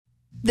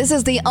This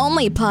is the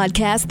only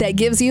podcast that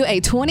gives you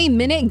a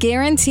 20-minute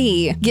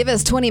guarantee. Give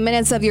us 20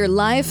 minutes of your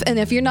life, and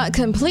if you're not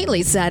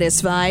completely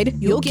satisfied,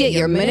 you'll get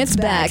your minutes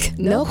back.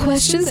 No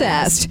questions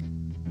asked.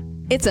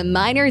 It's a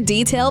Minor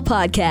Detail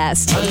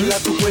podcast. Dala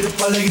tu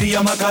cuerpo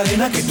alegría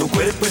Macarena, que tu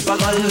cuerpo es para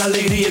dar la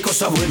alegría y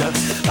cosas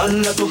buenas.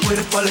 Dala tu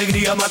cuerpo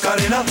alegría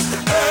Macarena,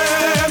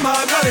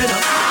 Macarena.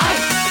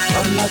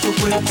 Dala tu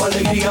cuerpo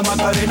alegría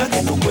Macarena,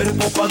 que tu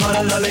cuerpo es para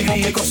dar la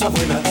alegría y cosas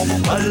buenas.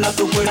 Dala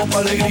tu cuerpo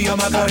alegría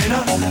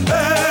Macarena,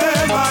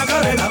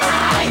 Macarena.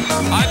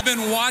 I've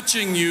been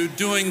watching you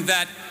doing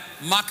that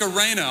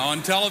Macarena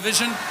on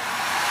television.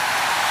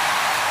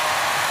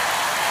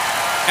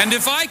 And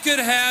if I could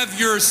have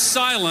your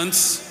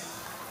silence,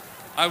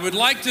 I would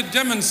like to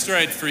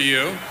demonstrate for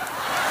you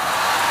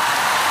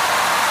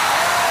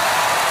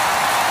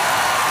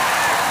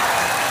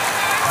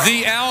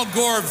the Al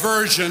Gore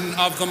version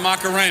of the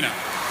Macarena.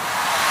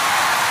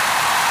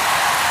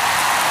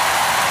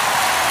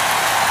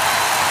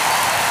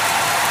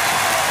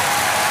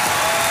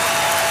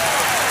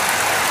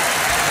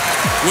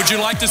 Would you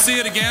like to see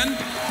it again?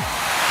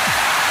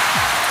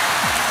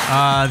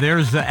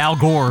 There's Al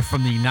Gore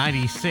from the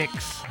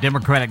 96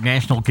 Democratic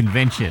National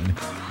Convention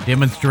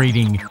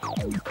demonstrating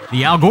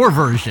the Al Gore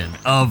version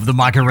of the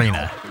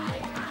Macarena.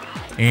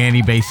 And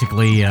he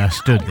basically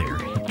stood there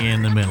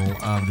in the middle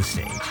of the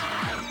stage.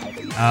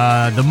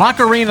 The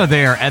Macarena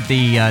there at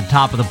the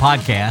top of the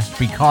podcast,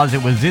 because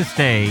it was this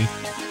day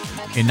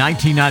in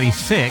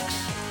 1996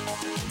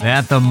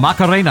 that the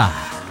Macarena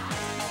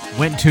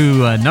went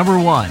to number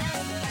one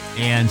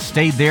and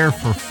stayed there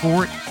for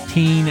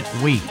 14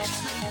 weeks.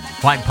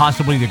 Quite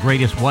possibly the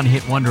greatest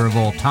one-hit wonder of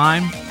all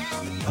time.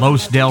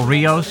 Los Del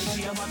Rios,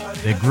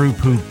 the group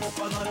who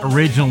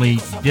originally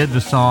did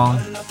the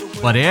song,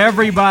 but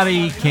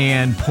everybody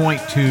can point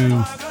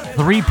to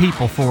three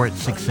people for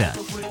its success.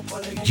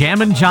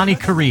 Jammin' Johnny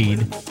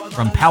Careed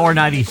from Power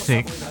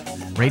 96,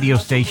 radio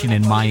station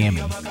in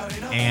Miami,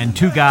 and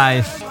two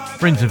guys,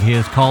 friends of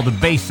his, called the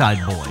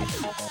Bayside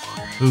Boys,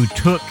 who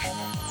took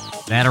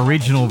that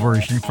original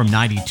version from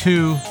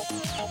 92,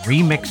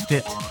 remixed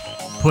it,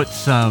 put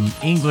some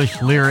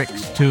English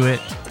lyrics to it,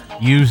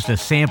 used a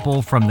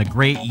sample from the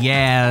great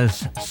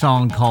Yaz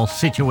song called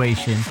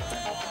Situation.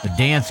 The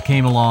dance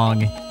came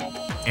along,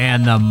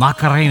 and the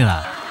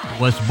Macarena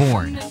was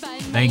born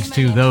thanks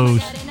to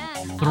those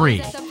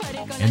three.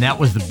 And that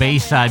was the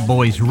Bayside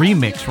Boys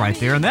remix right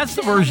there. And that's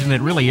the version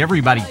that really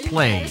everybody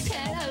played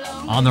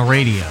on the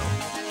radio.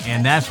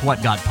 And that's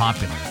what got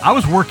popular. I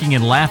was working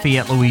in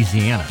Lafayette,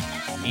 Louisiana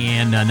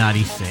in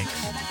 96.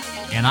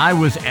 And I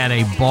was at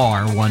a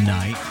bar one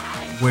night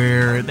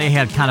where they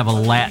had kind of a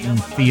Latin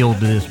feel to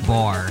this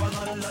bar,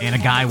 and a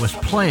guy was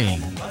playing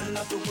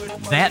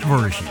that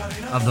version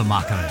of the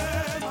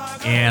Macarena.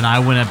 And I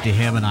went up to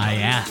him and I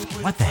asked,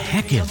 "What the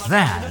heck is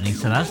that?" And he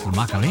said, "That's the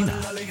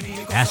Macarena."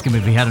 Asked him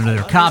if he had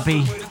another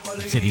copy.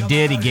 He said he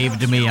did. He gave it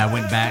to me. I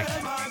went back,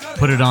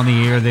 put it on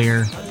the air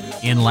there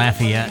in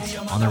Lafayette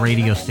on the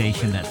radio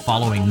station that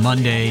following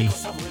Monday.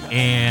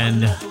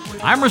 And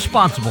I'm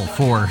responsible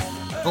for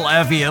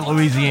Lafayette,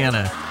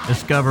 Louisiana,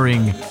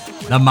 discovering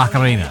the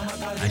Macarena.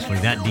 Actually,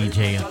 that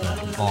DJ at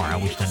the bar, I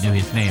wish I knew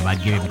his name.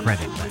 I'd give him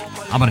credit, but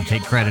I'm going to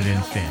take credit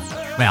instead.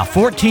 Now,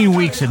 14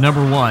 weeks at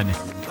number one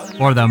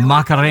for the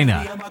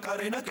Macarena.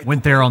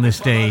 Went there on this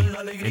day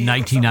in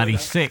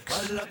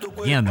 1996.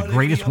 Again, the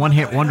greatest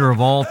one-hit wonder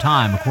of all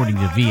time, according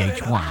to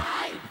VH1.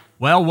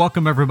 Well,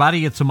 welcome,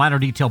 everybody. It's a Minor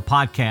Detail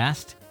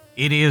podcast.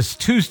 It is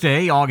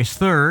Tuesday, August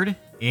 3rd,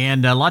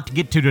 and a lot to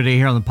get to today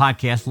here on the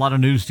podcast. A lot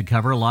of news to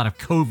cover, a lot of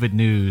COVID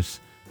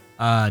news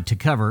to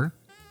cover.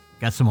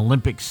 Got some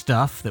Olympic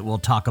stuff that we'll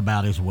talk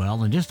about as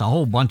well, and just a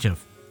whole bunch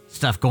of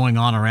stuff going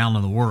on around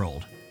in the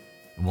world.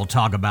 And we'll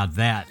talk about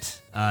that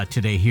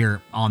today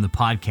here on the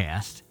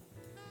podcast.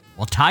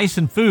 Well,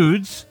 Tyson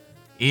Foods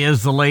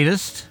is the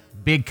latest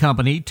big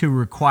company to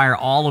require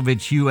all of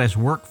its U.S.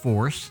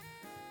 workforce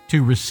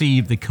to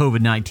receive the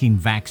COVID-19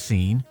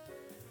 vaccine.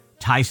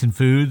 Tyson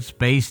Foods,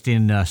 based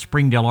in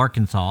Springdale,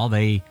 Arkansas,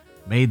 they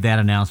made that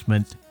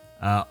announcement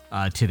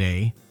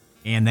today.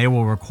 And they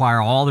will require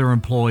all their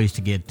employees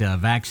to get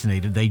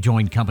vaccinated. They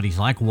joined companies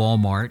like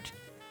Walmart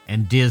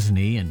and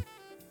Disney and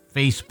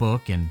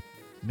Facebook and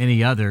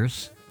many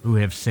others who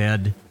have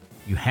said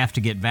you have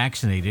to get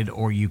vaccinated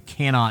or you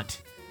cannot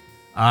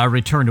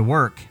return to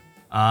work.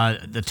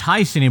 The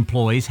Tyson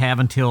employees have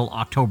until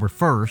October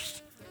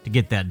 1st to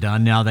get that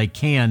done. Now, they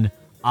can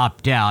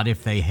opt out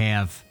if they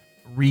have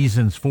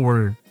reasons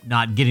for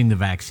not getting the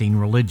vaccine,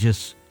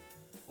 religious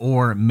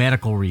or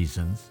medical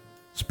reasons.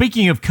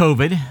 Speaking of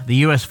COVID, the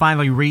U.S.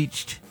 finally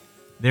reached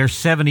their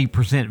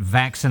 70%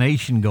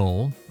 vaccination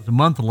goal. It was a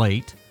month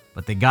late,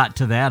 but they got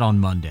to that on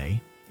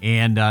Monday.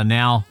 And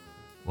now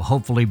we'll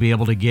hopefully be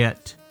able to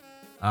get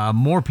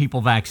more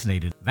people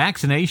vaccinated.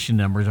 Vaccination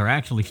numbers are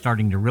actually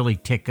starting to really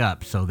tick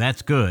up, so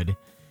that's good.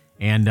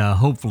 And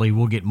hopefully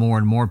we'll get more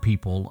and more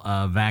people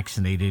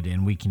vaccinated,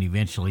 and we can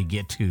eventually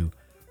get to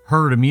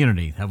herd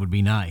immunity. That would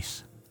be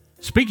nice.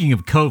 Speaking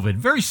of COVID,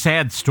 very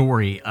sad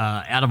story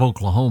out of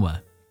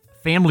Oklahoma.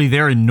 Family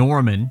there in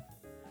Norman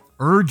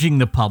urging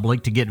the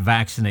public to get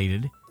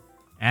vaccinated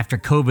after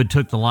COVID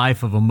took the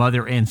life of a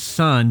mother and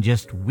son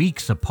just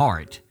weeks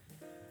apart.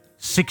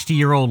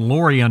 60-year-old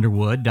Lori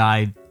Underwood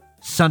died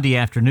Sunday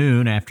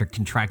afternoon after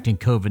contracting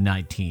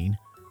COVID-19.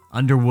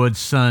 Underwood's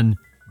son,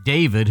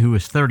 David, who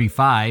was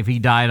 35, he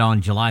died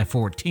on July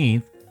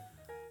 14th.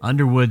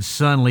 Underwood's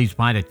son leaves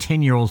behind a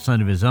 10-year-old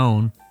son of his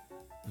own.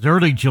 It was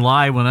early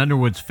July when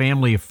Underwood's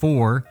family of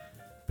 4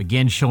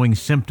 began showing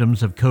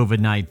symptoms of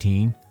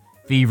COVID-19,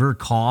 fever,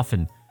 cough,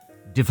 and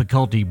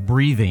difficulty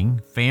breathing.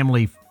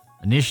 Family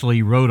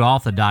initially wrote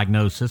off the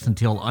diagnosis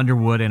until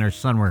Underwood and her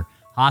son were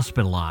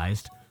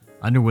hospitalized.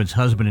 Underwood's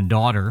husband and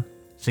daughter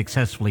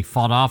successfully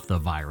fought off the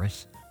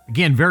virus.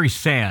 Again, very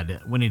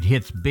sad when it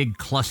hits big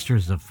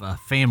clusters of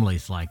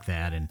families like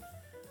that, and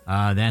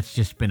that's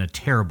just been a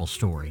terrible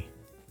story.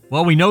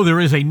 Well, we know there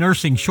is a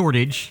nursing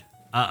shortage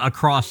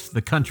across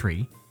the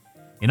country.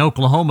 In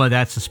Oklahoma,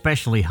 that's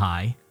especially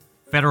high.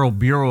 Federal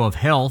Bureau of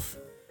Health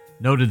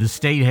noted the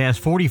state has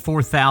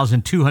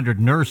 44,200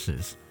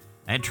 nurses.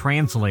 That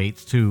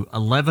translates to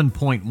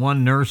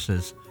 11.1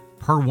 nurses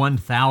per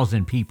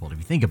 1,000 people. If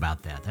you think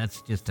about that,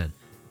 that's just an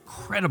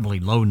incredibly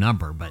low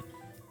number. But,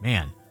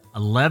 man,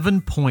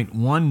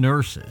 11.1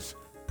 nurses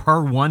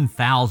per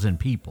 1,000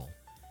 people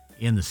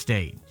in the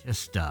state.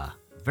 Just a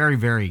very,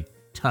 very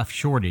tough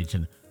shortage.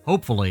 And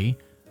hopefully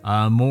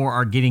more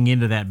are getting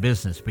into that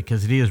business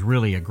because it is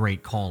really a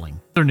great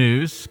calling. Other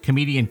news,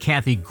 comedian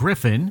Kathy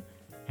Griffin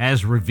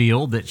has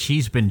revealed that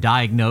she's been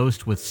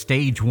diagnosed with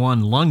stage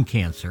 1 lung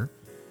cancer.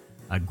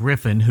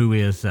 Griffin, who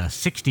is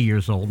 60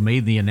 years old,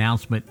 made the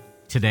announcement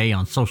today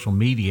on social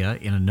media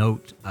in a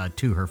note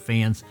to her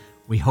fans.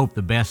 We hope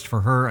the best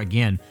for her.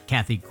 Again,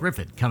 Kathy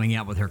Griffin coming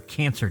out with her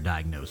cancer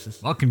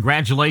diagnosis. Well,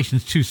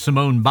 congratulations to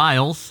Simone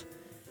Biles.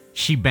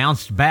 She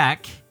bounced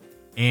back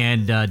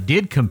and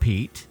did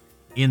compete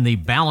in the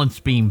balance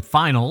beam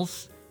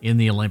finals in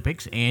the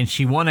Olympics, and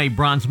she won a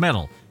bronze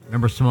medal.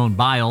 Remember, Simone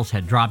Biles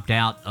had dropped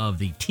out of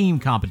the team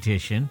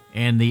competition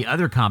and the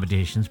other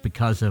competitions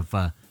because of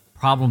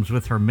problems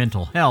with her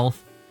mental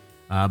health,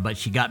 but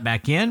she got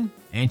back in,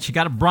 and she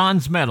got a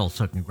bronze medal,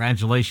 so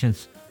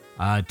congratulations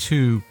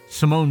to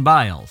Simone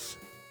Biles.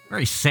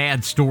 Very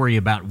sad story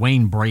about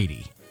Wayne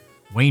Brady.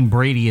 Wayne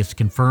Brady has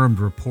confirmed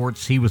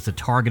reports he was the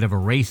target of a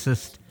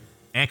racist,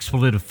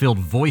 expletive-filled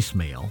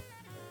voicemail.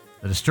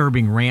 The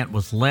disturbing rant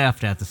was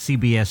left at the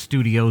CBS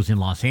studios in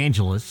Los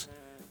Angeles,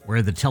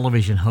 where the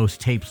television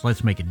host tapes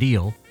Let's Make a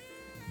Deal.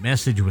 The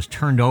message was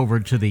turned over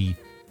to the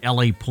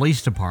LA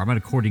Police Department,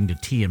 according to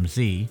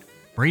TMZ.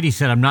 Brady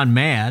said, "I'm not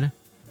mad.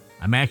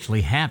 I'm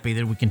actually happy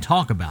that we can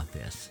talk about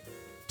this."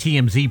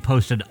 TMZ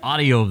posted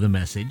audio of the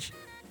message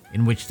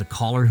in which the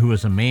caller, who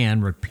is a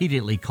man,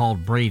 repeatedly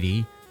called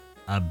Brady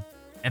a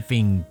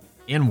effing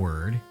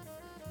N-word.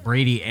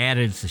 Brady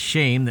added, "It's a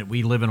shame that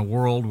we live in a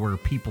world where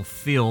people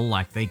feel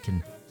like they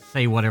can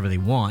say whatever they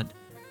want,"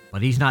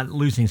 but he's not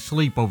losing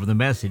sleep over the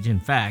message. In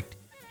fact,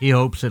 he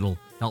hopes it'll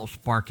help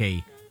spark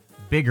a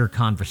bigger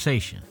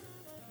conversation.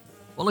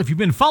 Well, if you've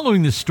been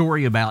following this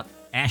story about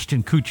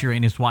Ashton Kutcher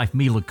and his wife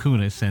Mila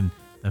Kunis and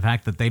the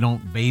fact that they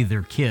don't bathe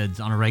their kids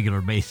on a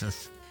regular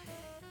basis,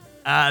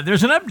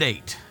 there's an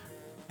update.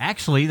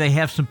 Actually, they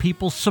have some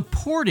people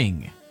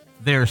supporting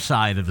their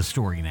side of the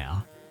story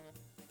now.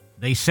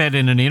 They said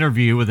in an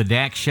interview with the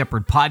Dax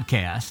Shepard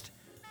podcast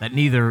that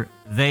neither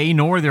they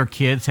nor their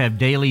kids have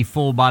daily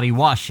full-body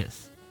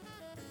washes.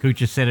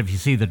 Kutcher said, "If you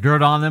see the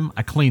dirt on them,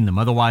 I clean them.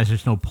 Otherwise,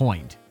 there's no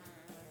point."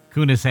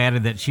 Kunis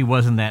added that she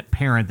wasn't that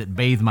parent that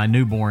bathed my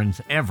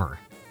newborns ever.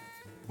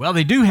 Well,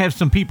 they do have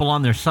some people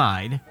on their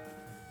side.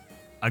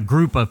 A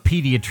group of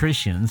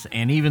pediatricians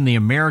and even the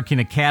American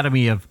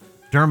Academy of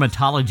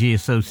Dermatology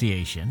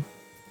Association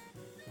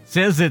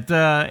says that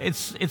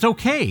it's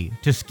okay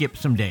to skip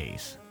some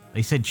days.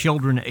 They said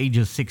children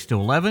ages 6 to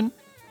 11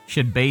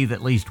 should bathe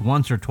at least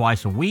once or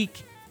twice a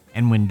week,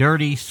 and when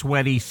dirty,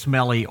 sweaty,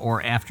 smelly,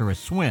 or after a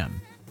swim.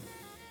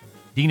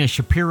 Dina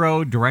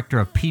Shapiro, director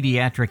of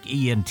pediatric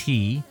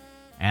ENT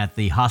at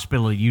the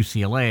hospital at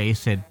UCLA,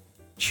 said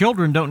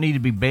children don't need to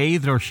be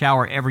bathed or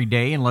shower every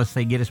day unless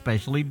they get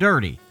especially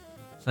dirty,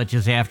 such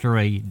as after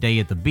a day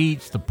at the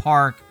beach, the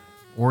park,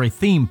 or a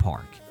theme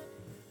park.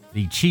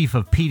 The chief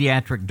of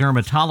pediatric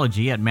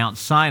dermatology at Mount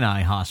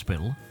Sinai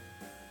Hospital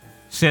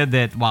said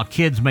that while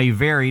kids may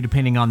vary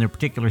depending on their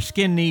particular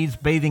skin needs,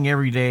 bathing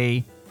every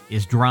day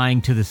is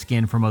drying to the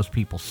skin for most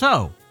people.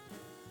 So,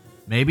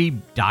 maybe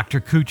Dr.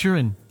 Kutcher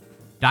and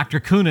Dr.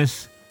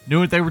 Kunis knew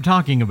what they were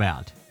talking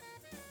about.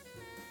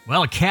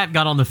 Well, a cat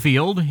got on the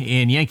field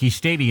in Yankee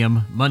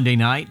Stadium Monday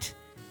night,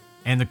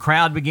 and the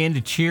crowd began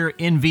to cheer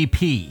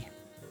MVP.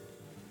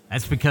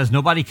 That's because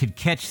nobody could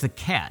catch the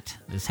cat.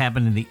 This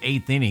happened in the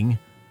 8th inning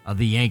of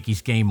the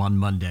Yankees game on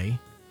Monday.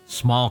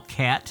 Small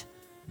cat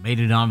made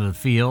it onto the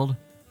field,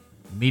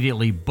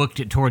 immediately booked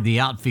it toward the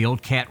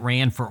outfield. Cat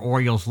ran for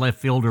Orioles left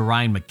fielder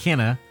Ryan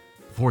McKenna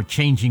before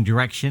changing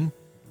direction,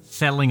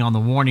 settling on the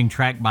warning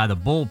track by the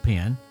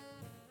bullpen.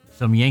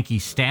 Some Yankee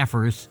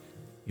staffers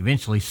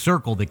eventually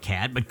circled the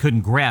cat but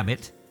couldn't grab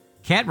it.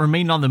 Cat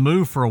remained on the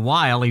move for a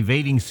while,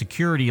 evading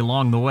security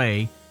along the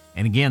way,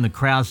 And again, the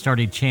crowd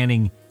started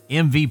chanting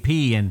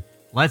MVP and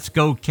Let's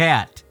Go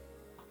Cat.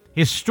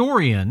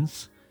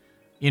 Historians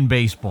in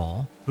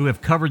baseball who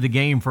have covered the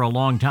game for a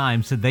long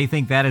time said they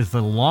think that is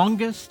the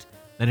longest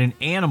that an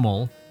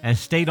animal has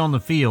stayed on the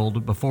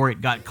field before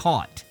it got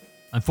caught.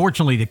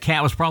 Unfortunately, the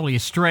cat was probably a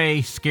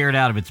stray, scared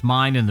out of its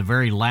mind in the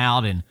very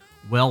loud and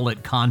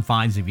well-lit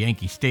confines of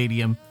Yankee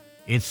Stadium.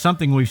 It's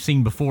something we've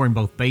seen before in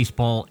both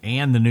baseball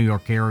and the New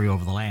York area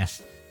over the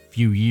last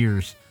few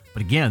years.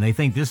 But again, they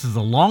think this is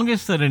the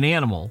longest that an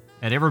animal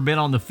had ever been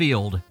on the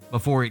field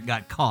before it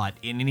got caught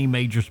in any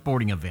major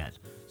sporting event.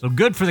 So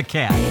good for the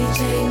cat.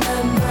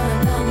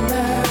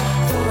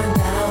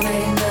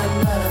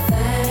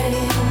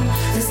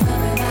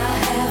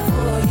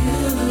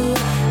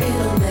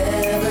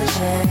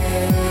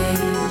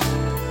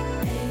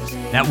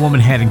 That woman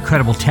had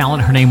incredible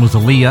talent. Her name was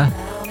Aaliyah.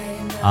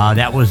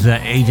 That was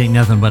Age Ain't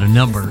Nothing But a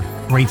Number.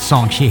 Great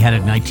song she had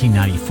in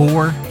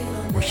 1994,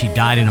 where she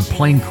died in a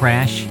plane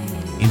crash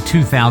in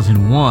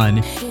 2001.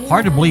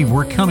 Hard to believe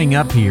we're coming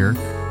up here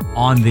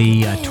on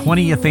the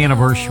 20th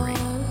anniversary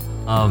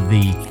of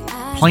the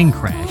plane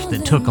crash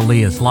that took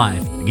Aaliyah's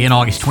life. Again,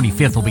 August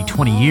 25th will be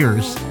 20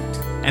 years.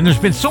 And there's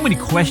been so many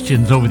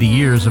questions over the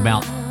years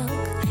about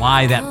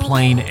why that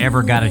plane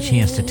ever got a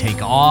chance to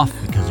take off,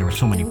 because there were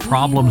so many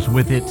problems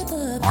with it.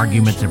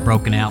 Arguments have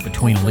broken out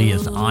between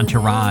Aaliyah's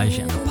entourage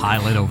and the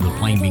pilot over the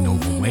plane being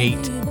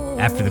overweight.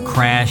 After the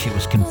crash, it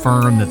was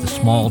confirmed that the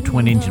small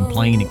twin-engine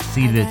plane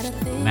exceeded its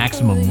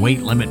maximum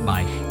weight limit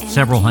by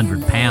several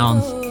hundred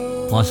pounds.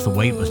 Plus, the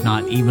weight was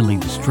not evenly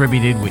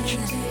distributed, which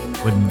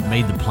would have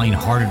made the plane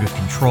harder to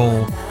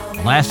control.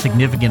 The last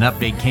significant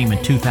update came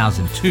in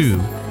 2002.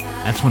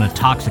 That's when a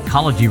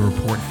toxicology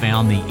report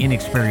found the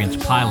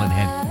inexperienced pilot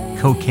had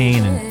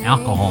cocaine and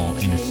alcohol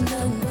in his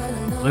system.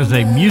 There's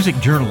a music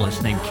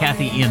journalist named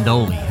Kathy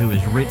Iandoli who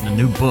has written a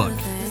new book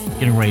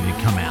getting ready to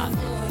come out.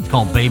 It's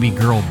called Baby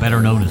Girl,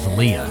 better known as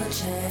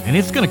Aaliyah. And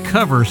it's going to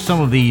cover some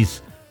of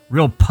these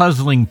real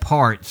puzzling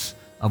parts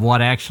of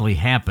what actually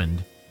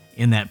happened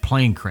in that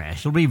plane crash.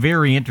 It'll be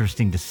very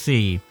interesting to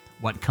see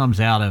what comes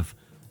out of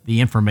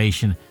the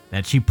information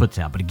that she puts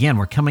out. But again,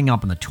 we're coming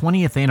up on the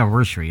 20th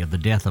anniversary of the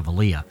death of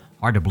Aaliyah.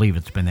 Hard to believe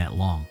it's been that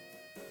long.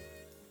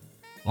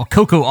 Well,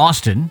 Coco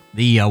Austin,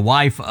 the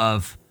wife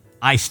of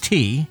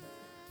Ice-T,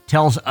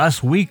 tells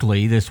Us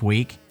Weekly this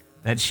week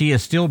that she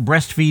is still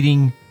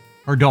breastfeeding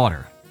her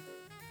daughter.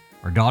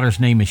 Her daughter's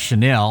name is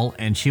Chanel,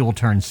 and she will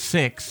turn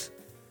 6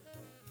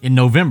 in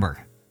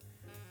November.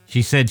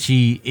 She said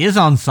she is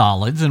on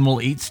solids and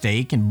will eat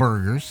steak and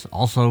burgers.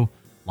 Also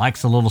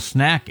likes a little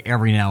snack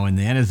every now and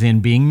then, as in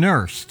being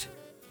nursed.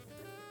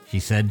 She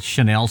said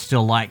Chanel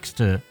still likes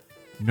to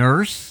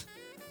nurse.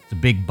 It's a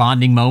big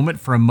bonding moment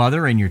for a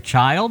mother and your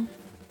child.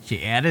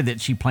 She added that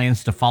she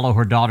plans to follow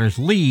her daughter's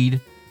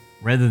lead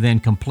rather than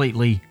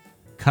completely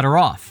cut her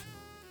off.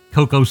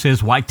 Coco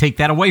says, why take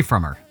that away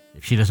from her?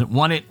 If she doesn't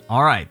want it,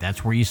 all right,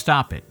 that's where you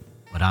stop it.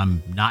 But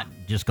I'm not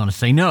just going to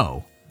say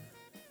no.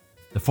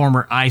 The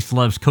former Ice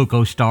Loves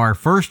Coco star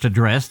first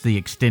addressed the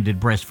extended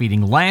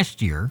breastfeeding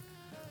last year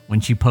when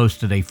she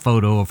posted a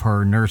photo of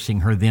her nursing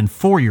her then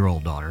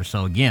 4-year-old daughter.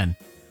 So again,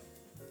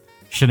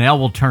 Chanel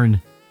will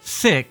turn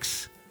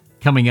 6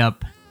 coming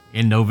up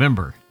in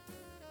November.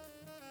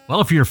 Well,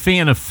 if you're a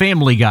fan of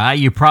Family Guy,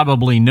 you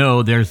probably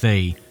know there's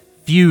a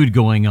feud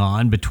going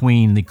on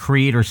between the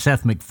creator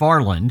Seth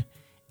MacFarlane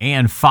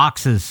and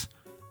Fox's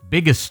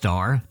biggest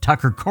star,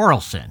 Tucker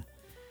Carlson.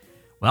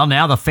 Well,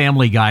 now the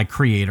Family Guy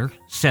creator,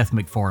 Seth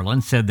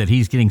MacFarlane, said that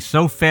he's getting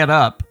so fed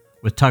up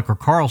with Tucker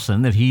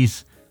Carlson that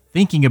he's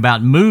thinking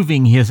about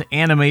moving his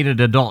animated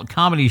adult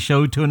comedy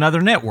show to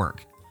another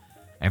network.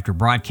 After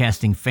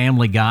broadcasting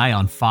Family Guy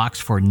on Fox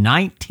for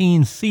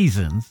 19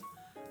 seasons,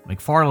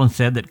 MacFarlane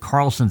said that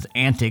Carlson's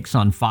antics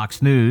on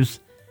Fox News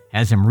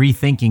has him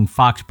rethinking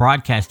Fox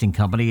Broadcasting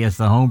Company as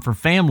the home for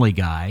Family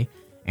Guy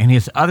and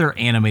his other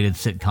animated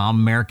sitcom,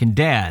 American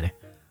Dad,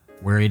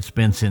 where it's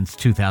been since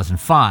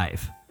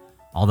 2005.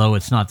 Although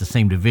it's not the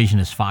same division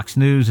as Fox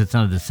News, it's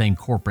under the same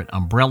corporate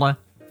umbrella.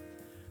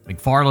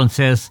 MacFarlane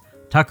says,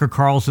 Tucker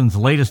Carlson's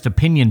latest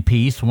opinion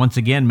piece once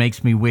again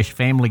makes me wish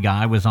Family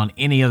Guy was on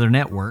any other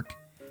network.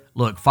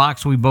 Look,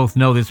 Fox, we both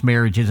know this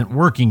marriage isn't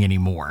working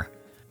anymore.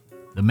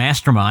 The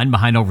mastermind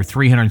behind over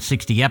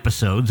 360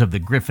 episodes of the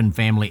Griffin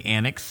Family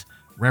Annex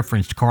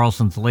referenced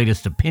Carlson's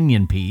latest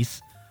opinion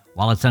piece.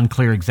 While it's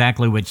unclear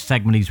exactly which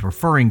segment he's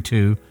referring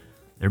to,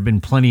 there have been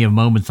plenty of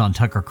moments on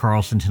Tucker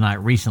Carlson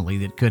Tonight recently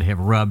that could have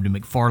rubbed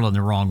MacFarlane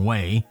the wrong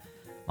way,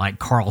 like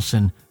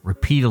Carlson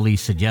repeatedly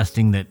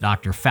suggesting that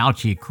Dr.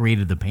 Fauci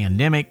created the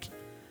pandemic,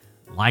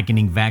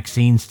 likening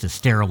vaccines to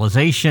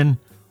sterilization,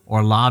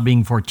 or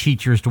lobbying for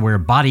teachers to wear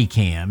body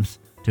cams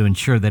to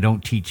ensure they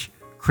don't teach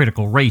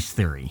critical race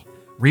theory.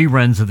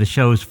 Reruns of the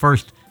show's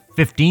first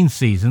 15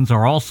 seasons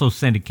are also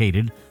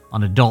syndicated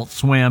on Adult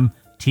Swim,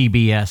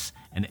 TBS,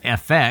 and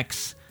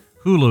FX.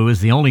 Hulu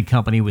is the only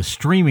company with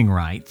streaming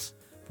rights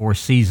for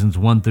seasons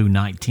 1 through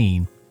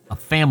 19 of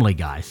Family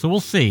Guy. So we'll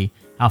see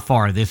how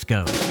far this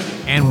goes.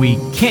 And we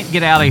can't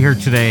get out of here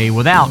today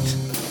without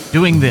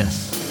doing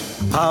this.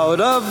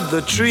 Out of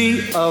the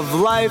tree of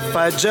life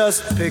I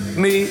just picked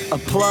me a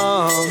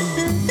plum.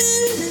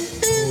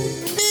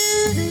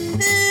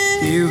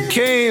 You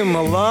came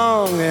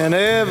along and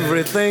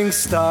everything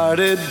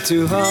started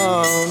to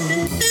hum.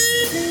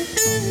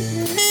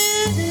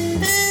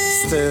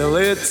 Still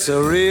it's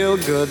a real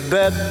good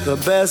bet, the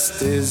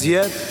best is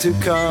yet to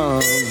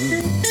come.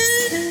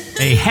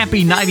 A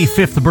happy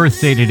 95th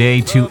birthday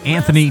today to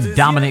Anthony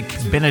Dominic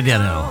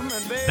Benedetto,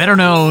 better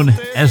known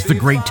as the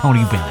Great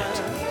Tony Bennett.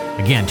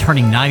 Again,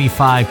 turning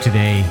 95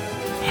 today.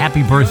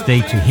 Happy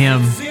birthday to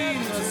him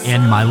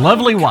and my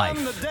lovely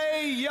wife,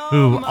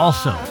 who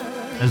also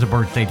has a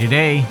birthday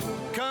today.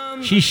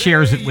 She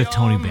shares it with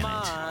Tony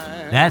Bennett.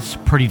 That's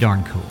pretty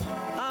darn cool.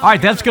 All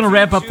right, that's going to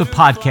wrap up the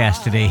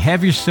podcast today.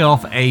 Have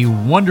yourself a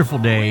wonderful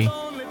day.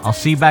 I'll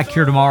see you back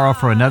here tomorrow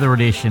for another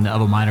edition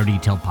of a Minor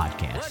Detail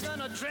Podcast.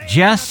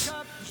 Jess,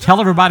 tell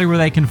everybody where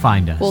they can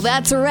find us. Well,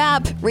 that's a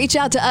wrap. Reach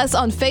out to us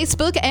on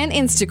Facebook and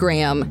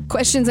Instagram.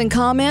 Questions and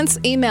comments?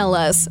 Email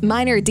us,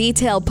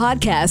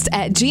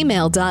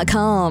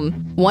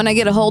 minordetailpodcast@gmail.com. Want to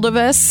get a hold of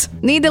us?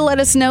 Need to let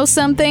us know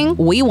something?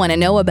 We want to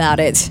know about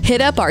it.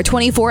 Hit up our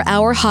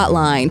 24-hour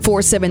hotline,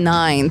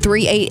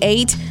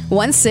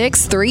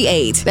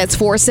 479-388-1638. That's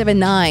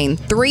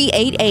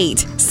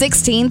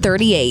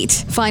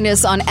 479-388-1638. Find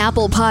us on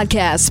Apple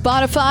Podcasts,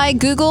 Spotify,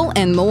 Google,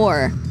 and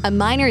more. A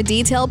Minor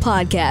Detail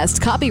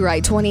Podcast,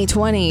 copyright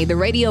 2020, the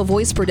Radio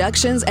Voice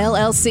Productions,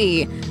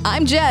 LLC.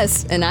 I'm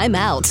Jess, and I'm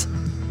out.